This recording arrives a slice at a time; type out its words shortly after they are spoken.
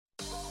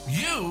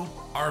You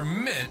are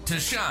meant to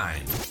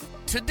shine.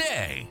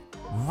 Today,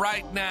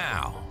 right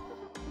now.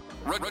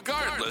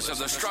 Regardless of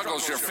the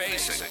struggles you're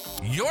facing,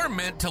 you're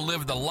meant to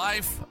live the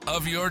life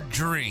of your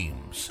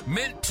dreams.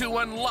 Meant to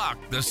unlock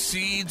the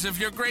seeds of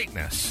your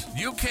greatness.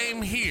 You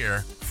came here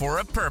for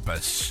a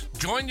purpose.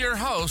 Join your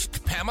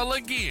host,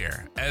 Pamela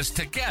Gear, as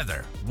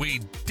together we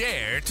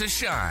dare to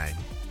shine.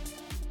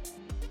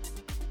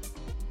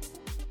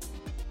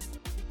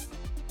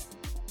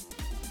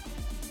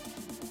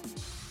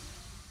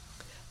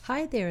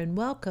 Hi there and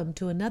welcome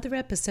to another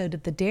episode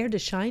of the Dare to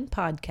Shine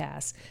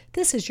podcast.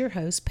 This is your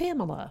host,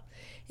 Pamela.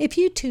 If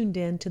you tuned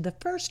in to the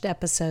first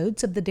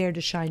episodes of the Dare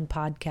to Shine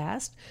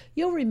podcast,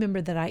 you'll remember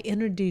that I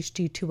introduced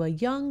you to a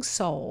young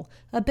soul,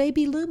 a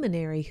baby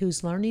luminary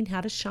who's learning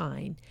how to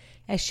shine.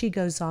 As she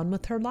goes on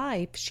with her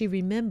life, she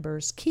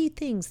remembers key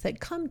things that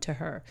come to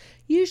her,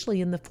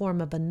 usually in the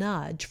form of a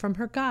nudge from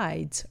her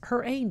guides,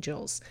 her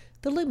angels,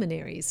 the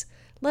luminaries.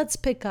 Let's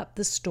pick up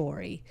the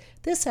story.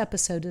 This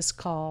episode is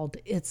called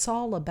It's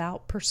All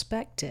About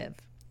Perspective.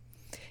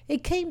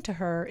 It came to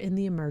her in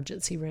the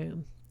emergency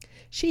room.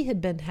 She had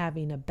been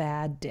having a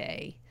bad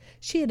day.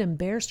 She had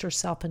embarrassed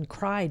herself and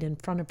cried in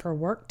front of her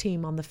work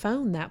team on the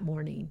phone that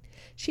morning.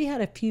 She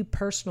had a few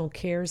personal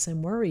cares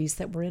and worries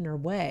that were in her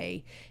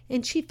way,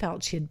 and she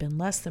felt she had been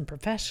less than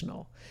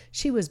professional.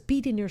 She was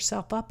beating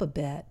herself up a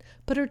bit,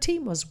 but her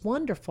team was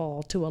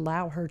wonderful to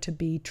allow her to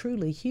be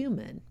truly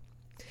human.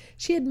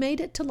 She had made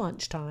it to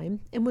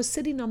lunchtime and was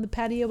sitting on the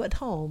patio at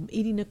home,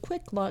 eating a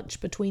quick lunch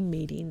between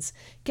meetings,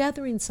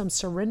 gathering some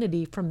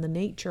serenity from the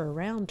nature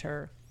around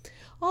her.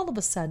 All of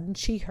a sudden,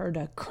 she heard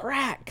a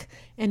crack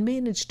and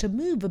managed to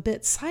move a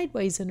bit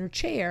sideways in her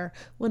chair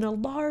when a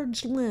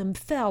large limb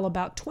fell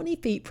about 20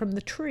 feet from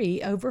the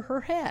tree over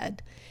her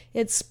head.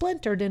 It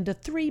splintered into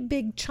 3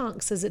 big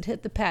chunks as it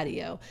hit the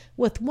patio,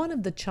 with one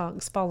of the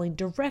chunks falling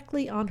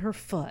directly on her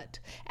foot.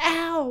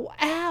 "Ow!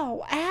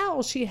 Ow!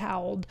 Ow!" she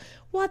howled.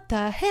 "What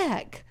the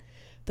heck?"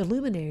 The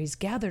luminaries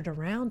gathered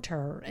around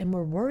her and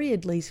were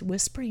worriedly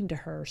whispering to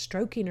her,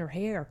 stroking her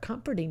hair,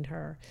 comforting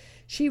her.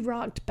 She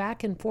rocked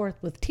back and forth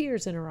with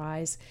tears in her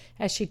eyes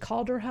as she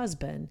called her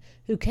husband,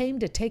 who came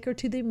to take her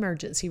to the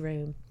emergency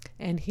room,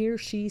 and here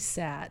she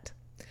sat.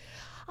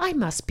 "I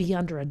must be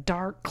under a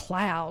dark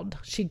cloud,"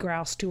 she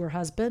groused to her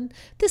husband.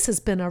 "This has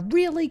been a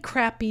really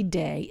crappy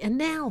day, and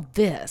now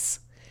this."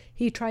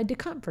 He tried to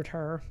comfort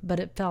her, but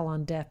it fell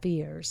on deaf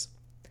ears.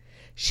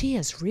 "She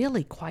is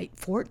really quite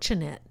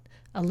fortunate,"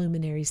 a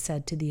luminary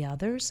said to the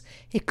others.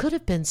 "It could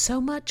have been so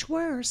much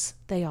worse,"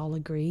 they all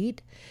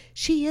agreed.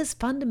 "She is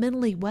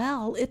fundamentally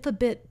well, if a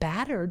bit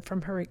battered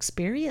from her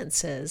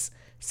experiences,"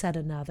 said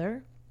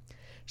another.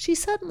 She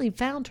suddenly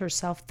found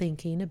herself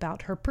thinking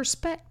about her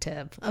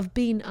perspective of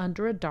being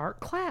under a dark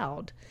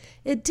cloud.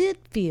 It did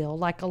feel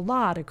like a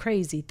lot of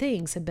crazy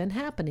things had been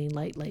happening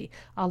lately,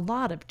 a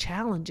lot of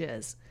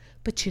challenges.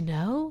 But you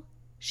know,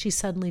 she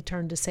suddenly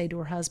turned to say to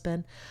her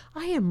husband,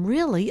 "I am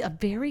really a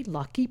very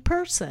lucky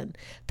person.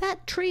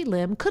 That tree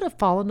limb could have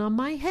fallen on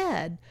my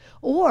head,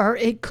 or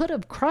it could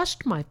have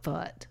crushed my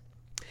foot."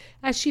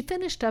 As she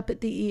finished up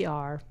at the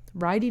ER,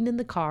 riding in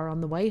the car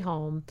on the way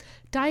home,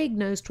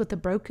 diagnosed with a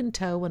broken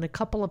toe and a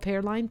couple of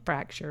hairline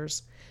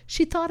fractures,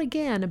 she thought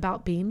again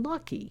about being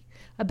lucky,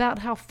 about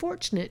how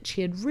fortunate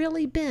she had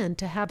really been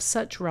to have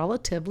such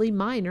relatively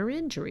minor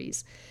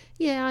injuries.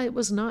 Yeah, it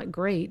was not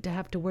great to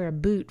have to wear a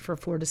boot for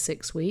 4 to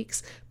 6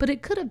 weeks, but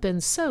it could have been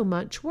so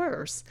much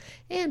worse.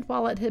 And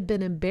while it had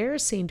been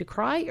embarrassing to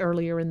cry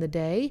earlier in the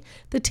day,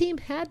 the team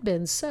had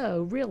been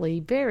so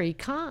really very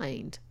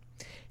kind.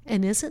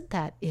 And isn't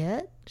that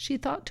it? She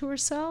thought to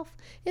herself.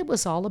 It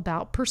was all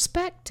about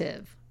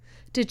perspective.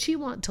 Did she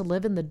want to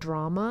live in the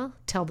drama,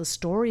 tell the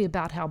story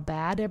about how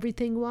bad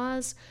everything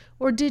was,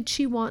 or did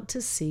she want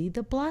to see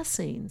the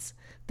blessings,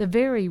 the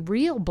very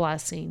real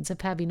blessings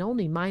of having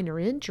only minor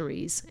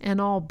injuries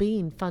and all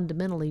being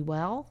fundamentally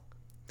well?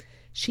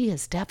 "She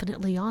is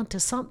definitely on to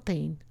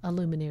something," a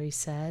luminary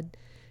said.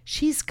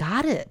 "She's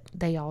got it,"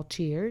 they all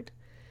cheered.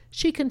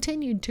 She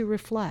continued to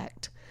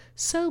reflect.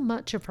 So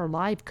much of her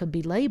life could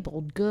be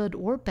labeled good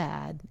or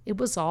bad. It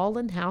was all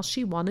in how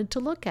she wanted to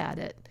look at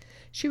it.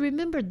 She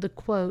remembered the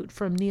quote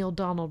from Neil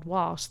Donald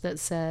Walsh that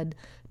said,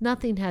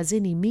 "Nothing has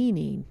any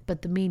meaning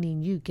but the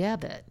meaning you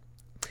give it."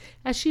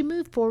 As she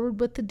moved forward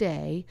with the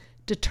day,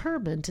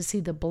 determined to see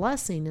the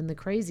blessing in the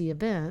crazy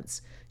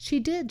events, she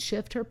did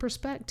shift her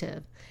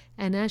perspective.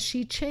 And as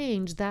she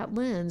changed that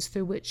lens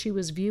through which she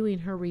was viewing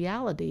her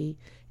reality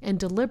and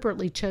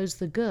deliberately chose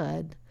the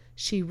good,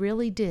 she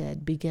really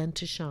did begin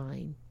to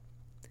shine.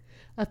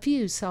 A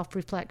few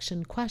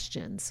self-reflection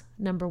questions.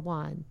 Number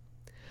 1.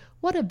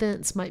 What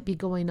events might be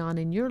going on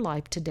in your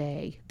life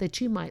today that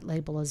you might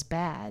label as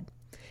bad?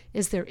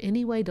 Is there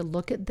any way to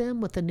look at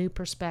them with a new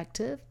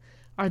perspective?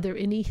 Are there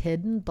any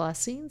hidden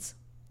blessings?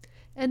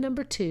 And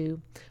number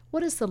 2,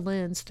 what is the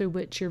lens through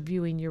which you're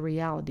viewing your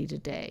reality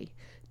today?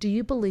 Do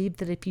you believe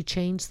that if you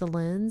change the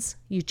lens,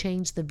 you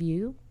change the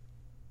view?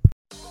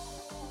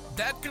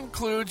 That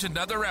concludes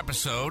another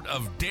episode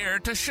of Dare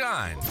to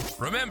Shine.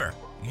 Remember,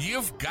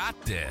 You've got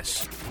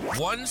this.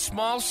 One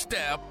small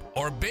step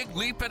or big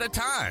leap at a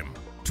time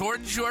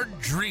towards your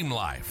dream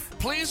life.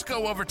 Please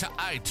go over to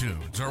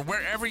iTunes or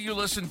wherever you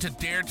listen to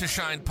Dare to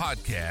Shine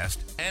podcast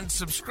and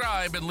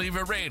subscribe and leave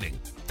a rating.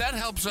 That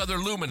helps other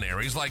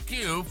luminaries like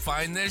you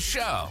find this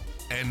show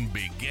and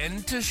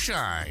begin to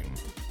shine.